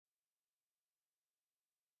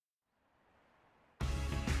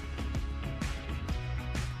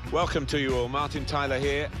Welcome to you all. Martin Tyler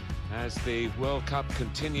here as the World Cup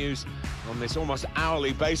continues on this almost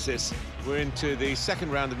hourly basis. We're into the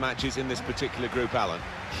second round of matches in this particular group, Alan.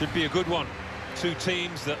 Should be a good one. Two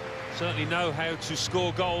teams that certainly know how to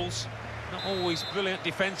score goals. Not always brilliant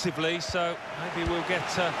defensively, so maybe we'll get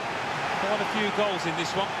quite a few goals in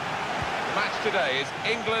this one. The match today is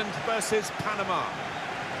England versus Panama.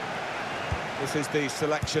 This is the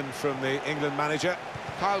selection from the England manager.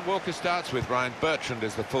 Kyle Walker starts with Ryan Bertrand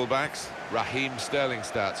as the fullbacks. Raheem Sterling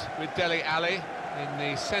starts with Dele Alli in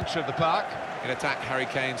the centre of the park. In attack, Harry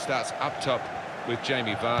Kane starts up top with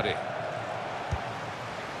Jamie Vardy.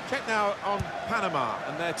 Check now on Panama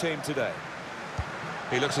and their team today.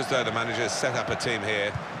 He looks as though the manager's set up a team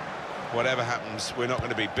here. Whatever happens, we're not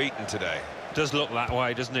going to be beaten today. Does look that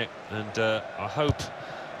way, doesn't it? And I hope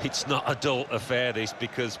it's not a dull affair, this,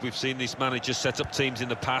 because we've seen these managers set up teams in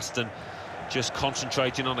the past and just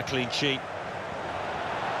concentrating on a clean sheet.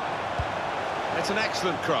 It's an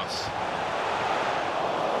excellent cross.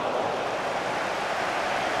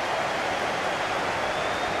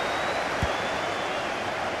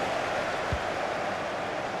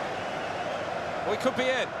 We could be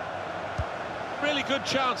in. Really good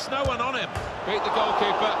chance, no one on him. Beat the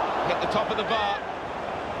goalkeeper, hit the top of the bar.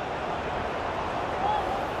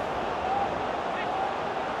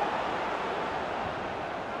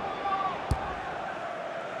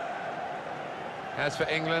 As for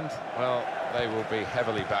England, well, they will be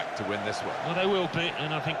heavily backed to win this one. Well, they will be,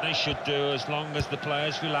 and I think they should do, as long as the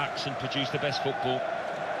players relax and produce the best football.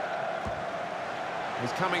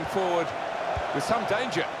 He's coming forward with some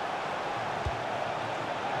danger.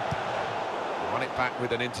 Won it back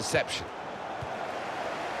with an interception.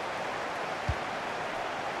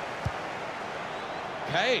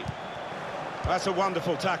 Hey, that's a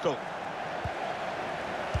wonderful tackle.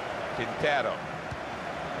 Quintero.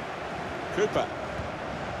 Cooper.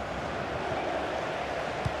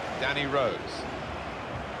 Danny Rose.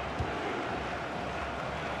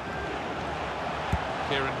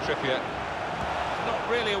 Kieran Trippier.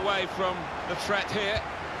 Not really away from the threat here.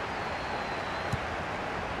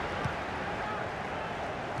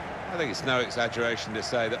 I think it's no exaggeration to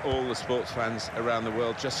say that all the sports fans around the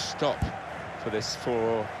world just stop for this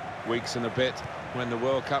 4 weeks and a bit when the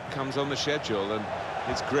World Cup comes on the schedule, and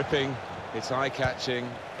it's gripping, it's eye-catching,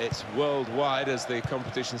 it's worldwide, as the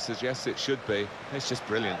competition suggests it should be. It's just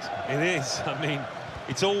brilliant. It is. I mean,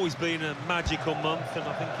 it's always been a magical month, and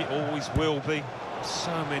I think it always will be.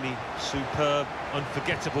 So many superb,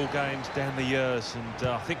 unforgettable games down the years, and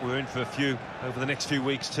I think we're in for a few over the next few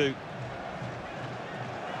weeks too.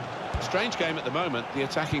 Strange game at the moment, the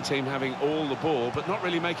attacking team having all the ball, but not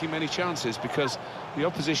really making many chances because the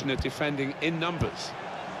opposition are defending in numbers.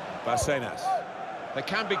 Barcenas. They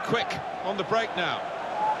can be quick on the break now.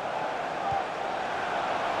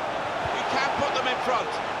 You can put them in front.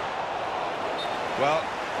 Well,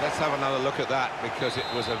 let's have another look at that, because it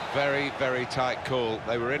was a very, very tight call.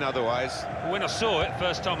 They were in otherwise. When I saw it,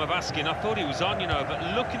 first time of asking, I thought he was on, you know, but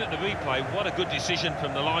looking at the replay, what a good decision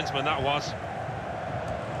from the linesman that was.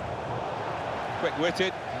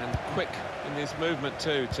 Quick-witted and quick in his movement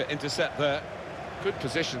too to intercept there. Good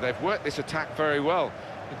position. They've worked this attack very well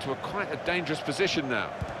into quite a dangerous position now.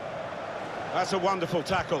 That's a wonderful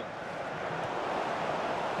tackle.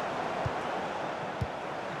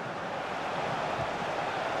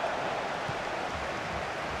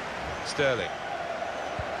 Sterling.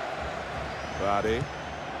 Vardy.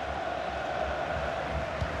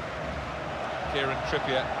 Kieran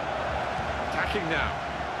Trippier. Attacking now.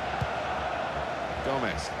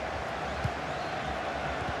 Gomez.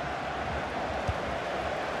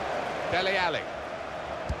 Dele Alli.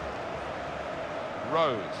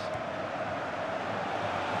 Rose.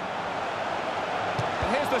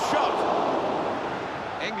 And here's the shot.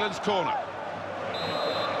 England's corner.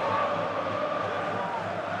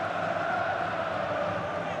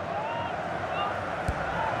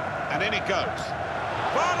 And in it goes.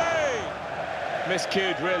 Volley!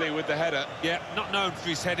 Miscued, really, with the header. Yeah, not known for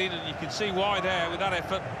his heading, and you can see why there with that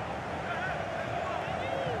effort.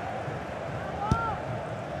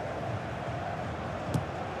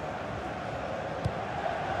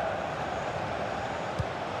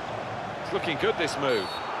 It's looking good, this move.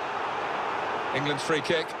 England's free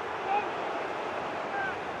kick.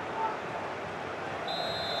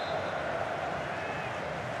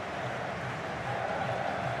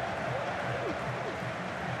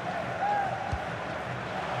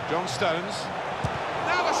 John Stones.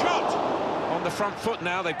 Now the shot! On the front foot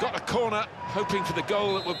now, they've got a corner, hoping for the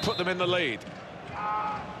goal that would put them in the lead.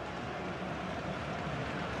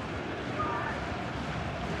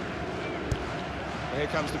 Here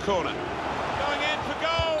comes the corner. Going in for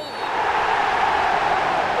goal!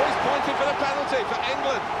 penalty for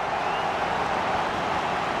England.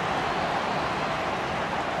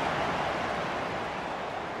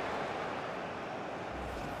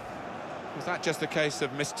 Was that just a case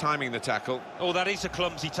of mistiming the tackle? Oh, that is a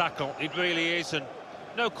clumsy tackle. It really is, and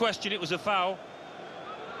no question it was a foul.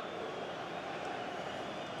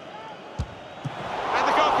 And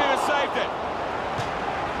the goalkeeper saved it.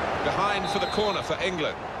 Behind for the corner for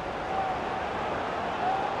England.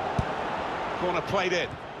 Corner played in.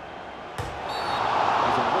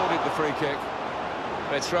 He's awarded the free kick.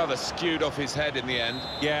 It's rather skewed off his head in the end.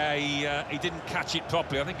 Yeah, he didn't catch it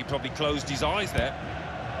properly. I think he probably closed his eyes there.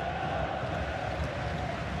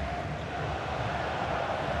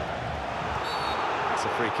 It's a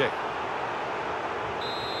free kick.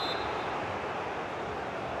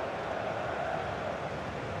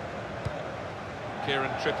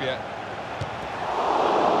 Kieran Trippier.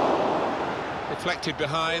 Deflected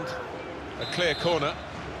behind. A clear corner.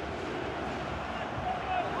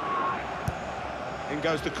 In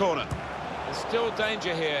goes the corner. There's still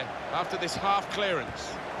danger here after this half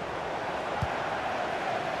clearance.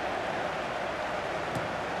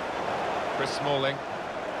 Chris Smalling.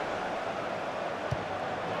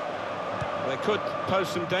 They could pose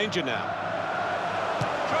some danger now.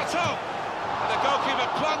 Shot on! And the goalkeeper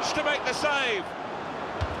plunged to make the save.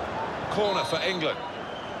 Corner for England.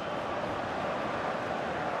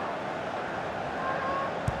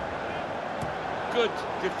 Good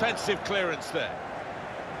defensive clearance there.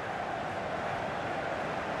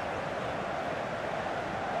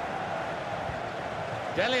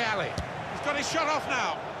 Dele Alli. He's got his shot off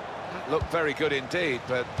now. That looked very good indeed,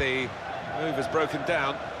 but the move has broken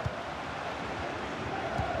down.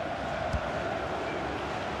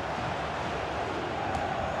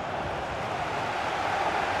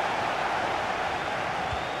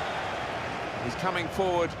 He's coming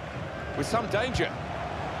forward with some danger.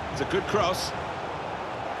 It's a good cross.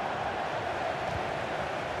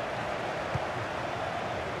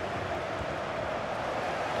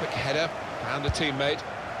 Quick header, found a teammate.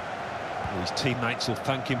 Oh, his teammates will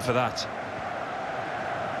thank him for that.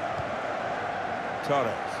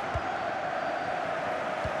 Torres.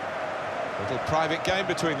 Little private game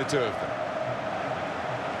between the two of them.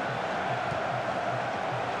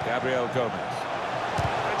 Gabriel Gomez.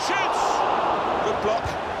 And shoots! Good block.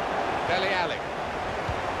 Dele Alli.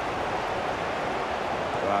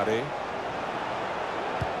 Vardy.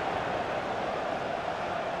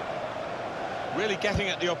 Really getting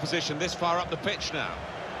at the opposition this far up the pitch now.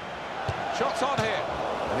 Shots on here.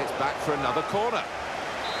 And it's back for another corner.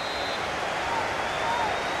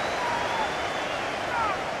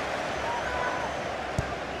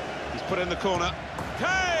 He's put in the corner.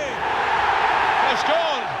 Kane! They've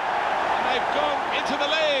scored! And they've gone into the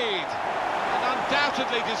lead. And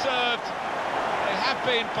undoubtedly deserved. They have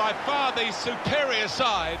been by far the superior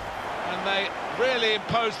side. And they really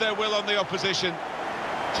imposed their will on the opposition.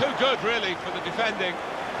 Too good, really, for the defending.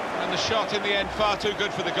 And the shot, in the end, far too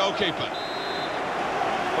good for the goalkeeper.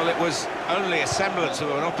 Well, it was only a semblance of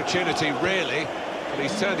an opportunity, really. But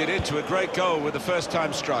he's turned it into a great goal with the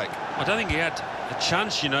first-time strike. I don't think he had a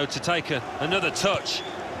chance, you know, to take another touch.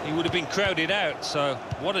 He would have been crowded out, so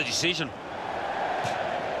what a decision.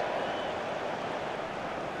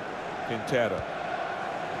 Quintero.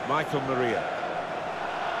 Michael Maria.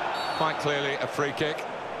 Quite clearly a free kick.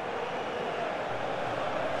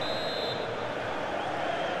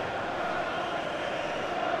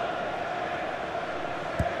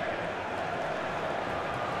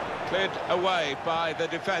 Cleared away by the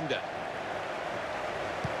defender.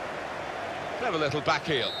 Clever little back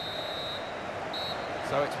heel.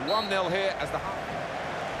 So it's 1-0 here as the half.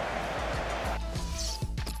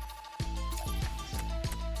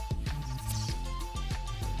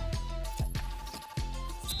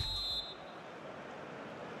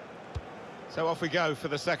 So off we go for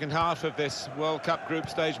the second half of this World Cup group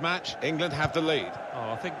stage match. England have the lead.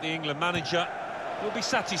 Oh, I think the England manager will be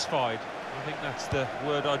satisfied. I think that's the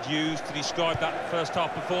word I'd use to describe that first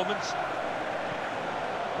half performance.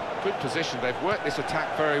 Good position. They've worked this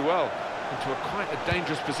attack very well into quite a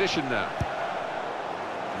dangerous position now.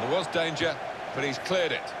 And there was danger, but he's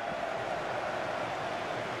cleared it.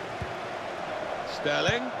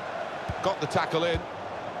 Sterling got the tackle in.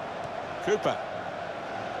 Cooper.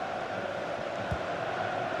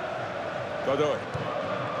 Godoy.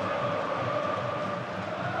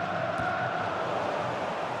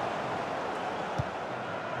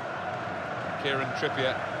 Kieran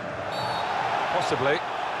Trippier, possibly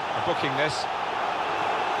booking this.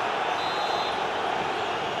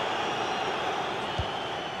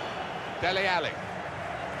 Dele Alli.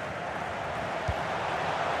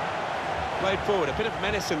 Played forward, a bit of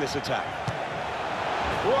menace in this attack.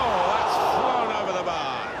 Whoa, that's flown over the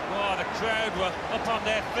bar. Oh, the crowd were up on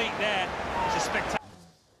their feet there. It's a spectacular.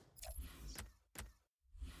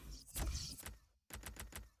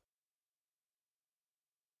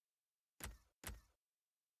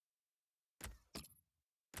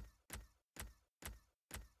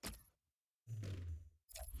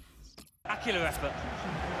 Spectacular effort.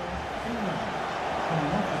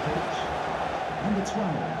 Coming off the pitch, number 12,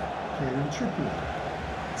 Kieran Trippier,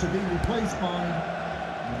 to be replaced by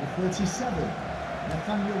number 37,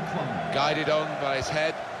 Nathaniel Klein. Guided on by his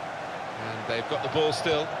head, and they've got the ball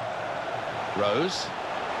still. Rose.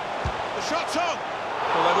 The shot's on!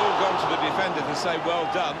 Well, they've all gone to the defender to say well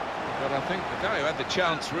done, but I think the guy who had the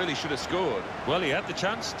chance really should have scored. Well, he had the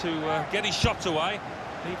chance to get his shot away,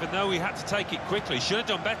 even though he had to take it quickly. Should have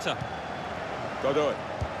done better. Godoy.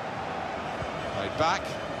 Played back.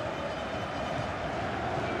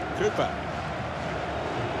 Cooper.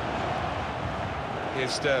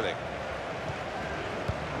 Here's Sterling.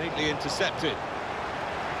 Neatly intercepted.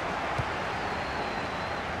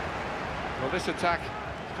 Well, this attack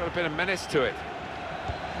has got a bit of menace to it.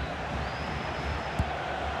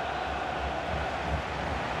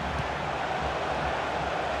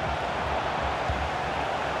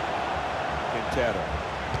 Quintero.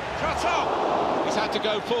 Shot off! He's had to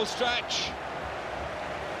go full stretch.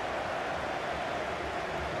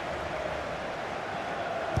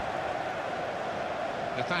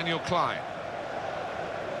 Nathaniel Klein.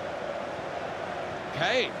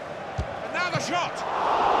 Kane. And now the shot!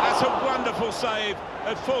 That's a wonderful save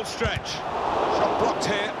at full stretch. Shot blocked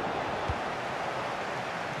here.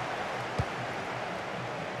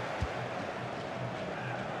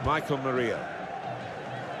 Michael Maria.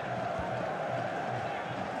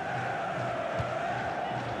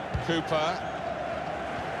 Cooper.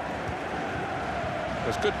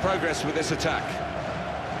 There's good progress with this attack.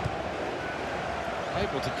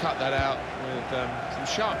 Able to cut that out with some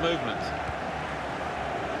sharp movement.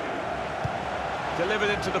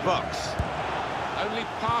 Delivered into the box. Only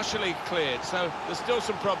partially cleared, so there's still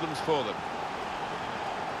some problems for them.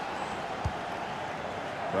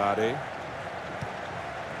 Vardy.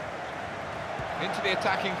 Into the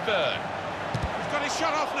attacking third. He's got his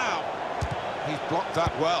shot off now. He's blocked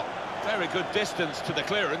that well. Very good distance to the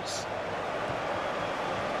clearance.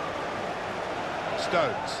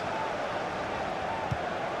 Stones.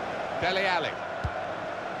 Dele Alli.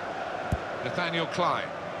 Nathaniel Klein.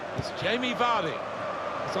 It's Jamie Vardy.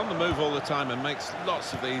 He's on the move all the time and makes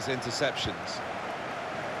lots of these interceptions.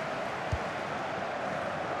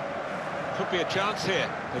 Could be a chance here.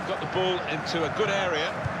 They've got the ball into a good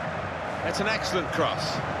area. It's an excellent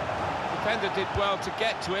cross. Defender did well to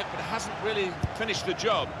get to it, but hasn't really finished the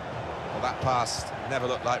job. Well, that pass never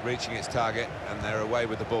looked like reaching its target, and they're away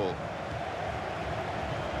with the ball.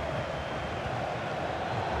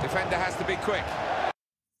 Defender has to be quick.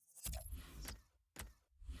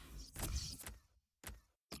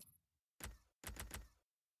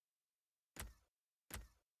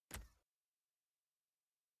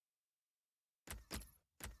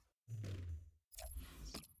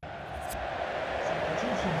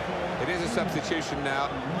 It is a substitution now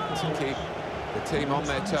to keep the team on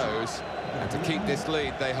their toes and to keep this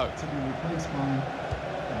lead, they hope. And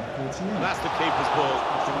that's the keeper's ball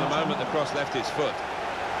from the moment the cross left its foot.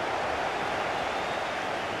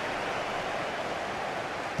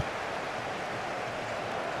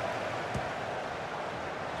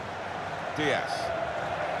 Diaz.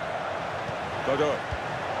 Godoy.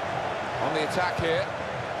 On the attack here.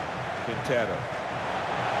 Quintero.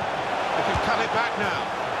 They can cut it back now.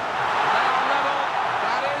 They are level.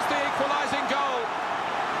 That is the equalising goal.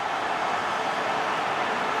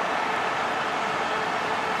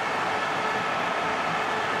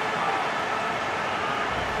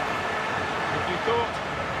 If you thought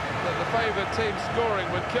that the favoured team scoring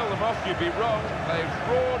would kill them off, you'd be wrong. They've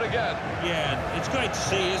roared again. Yeah, it's great to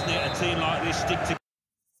see, isn't it, a team like this stick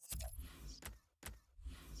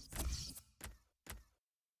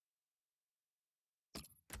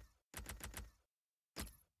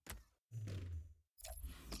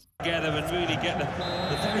together and really get the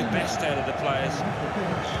very best out of the players.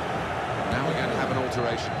 Now we're going to have an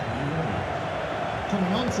alteration.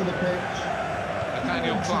 Coming onto the pitch,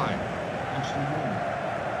 Nathaniel Klein.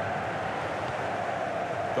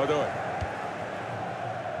 Godoy.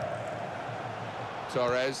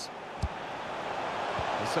 Torres.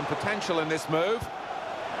 There's some potential in this move.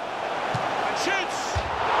 And shoots!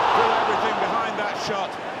 Threw everything behind that shot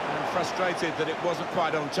and frustrated that it wasn't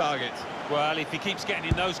quite on target. Well, if he keeps getting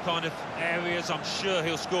in those kind of areas, I'm sure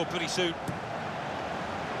he'll score pretty soon.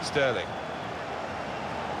 Sterling.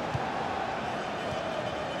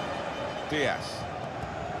 Diaz.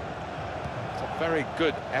 Very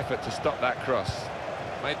good effort to stop that cross.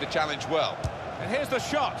 Made the challenge well. And here's the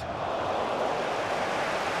shot.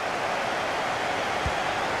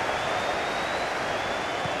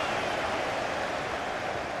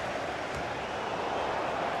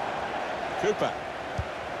 Cooper.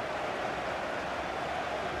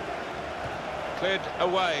 Cleared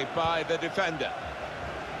away by the defender.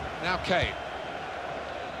 Now Kane.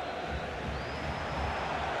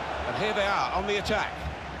 And here they are on the attack.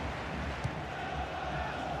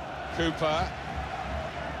 Cooper.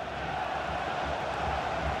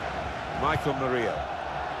 Michael Murillo.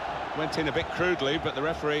 Went in a bit crudely, but the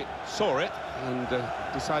referee saw it and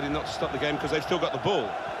decided not to stop the game because they've still got the ball.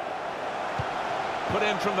 Put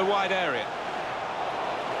in from the wide area.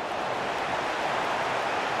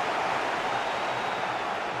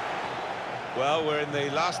 Well, we're in the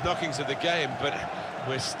last knockings of the game, but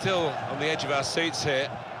we're still on the edge of our seats here.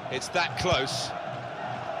 It's that close.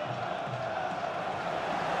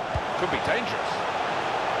 Could be dangerous.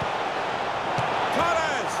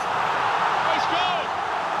 Torres! Oh, he scored!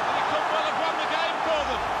 And he could well have won the game for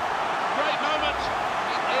them. Great moment.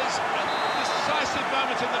 It is a decisive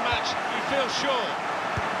moment in the match, you feel sure.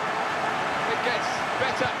 It gets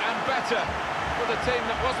better and better for the team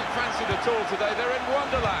that wasn't fancied at all today. They're in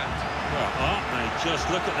Wonderland. Well, aren't they? Just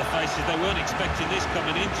look at the faces. They weren't expecting this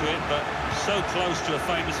coming into it, but so close to a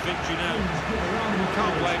famous victory now.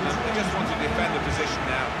 Can't blame them. They just want to defend the position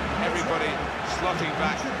now. Everybody slotting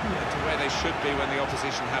back to where they should be when the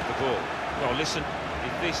opposition have the ball. Well, listen,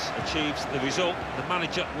 if this achieves the result, the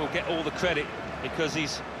manager will get all the credit because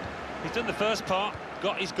he's done the first part,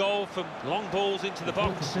 got his goal from long balls into the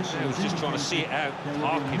box. Now he's just trying to see it out,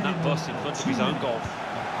 parking that bus in front of his own goal.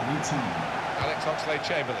 Alex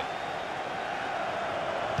Oxlade-Chamberlain.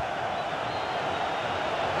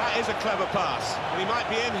 That is a clever pass, and he might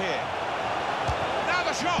be in here. Now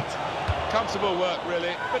the shot! Comfortable work,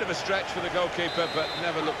 really. Bit of a stretch for the goalkeeper, but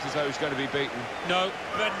never looked as though he's going to be beaten. No,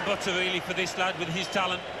 bread and butter really for this lad with his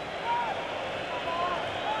talent.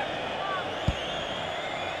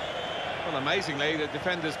 Well, amazingly, the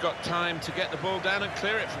defender's got time to get the ball down and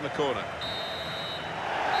clear it from the corner.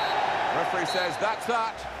 Referee says that's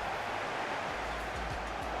that.